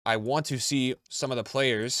I want to see some of the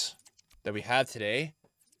players that we have today.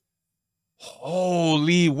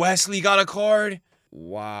 Holy, Wesley got a card.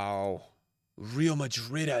 Wow. Real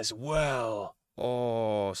Madrid as well.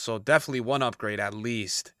 Oh, so definitely one upgrade at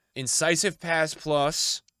least. Incisive Pass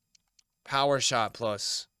plus. Power Shot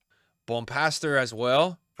plus. Bompastor as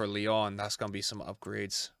well for Lyon. That's going to be some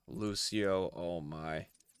upgrades. Lucio, oh my.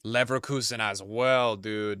 Leverkusen as well,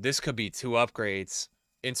 dude. This could be 2 upgrades.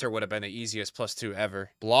 Inter would have been the easiest +2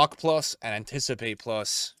 ever. Block plus and Anticipate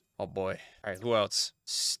plus. Oh boy. All right, who else?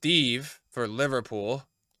 Steve for Liverpool.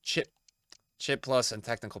 Chip plus and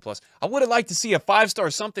technical plus. I would have liked to see a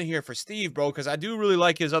 5-star something here for Steve, bro, because I do really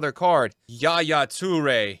like his other card. Yaya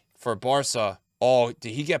Toure for Barca. Oh,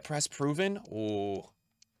 did he get press proven? Ooh,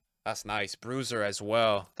 that's nice. Bruiser as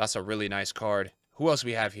well. That's a really nice card. Who else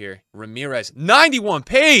we have here? Ramirez. 91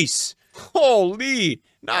 pace! Holy!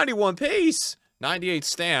 91 pace! 98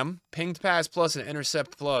 stam. Pinged pass plus and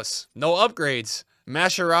intercept plus. No upgrades.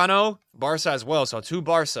 Mascherano. Barca as well. So 2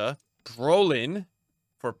 Barca. Brolin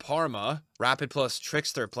for Parma. Rapid plus,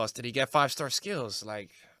 Trickster plus. Did he get 5-star skills?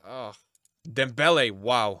 Like, oh. Dembele,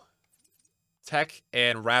 wow. Tech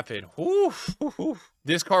and Rapid. Woo.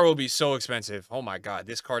 This card will be so expensive. Oh my god,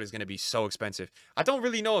 this card is going to be so expensive. I don't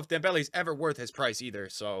really know if Dembele's ever worth his price either,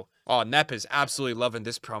 so. Oh, Nep is absolutely loving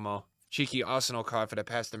this promo. Cheeky Arsenal card for the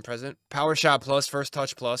past and present. Power Shot plus, First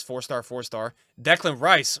Touch plus, 4-star, 4-star. Declan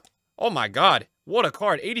Rice. Oh my god, what a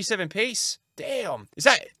card. 87 pace. Damn. Is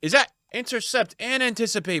that Intercept and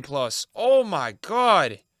Anticipate plus? Oh my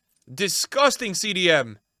god. Disgusting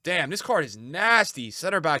CDM. Damn, this card is nasty.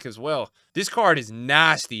 Center back as well. This card is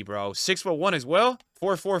nasty, bro. 6'1" as well.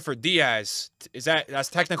 4-4 for Diaz. That's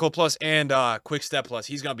technical plus and quick step plus.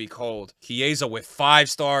 He's gonna be cold. Chiesa with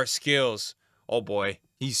 5-star skills. Oh boy.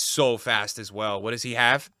 He's so fast as well. What does he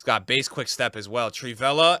have? He's got base quick step as well.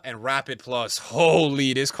 Trivella and rapid plus.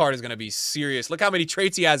 Holy, this card is gonna be serious. Look how many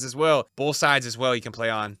traits he has as well. Both sides as well he can play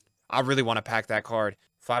on. I really want to pack that card.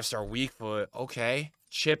 5-star weak foot. Okay.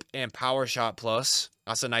 Chip and power shot plus.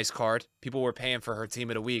 That's a nice card. People were paying for her team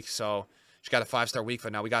of the week, so she got a 5-star weak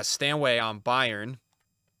foot. Now we got Stanway on Bayern.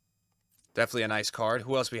 Definitely a nice card.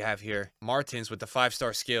 Who else we have here? Martins with the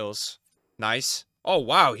 5-star skills. Nice. Oh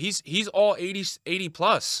wow, he's all 80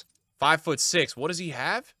 plus. 5'6". What does he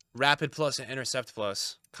have? Rapid plus and intercept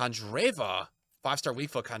plus. Kandreva. 5-star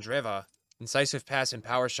weak foot Kandreva. Incisive pass and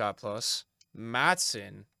power shot plus.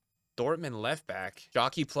 Matson. Dortmund left back.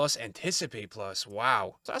 Jockey plus, Anticipate plus.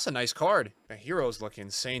 Wow. So that's a nice card. The heroes look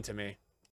insane to me.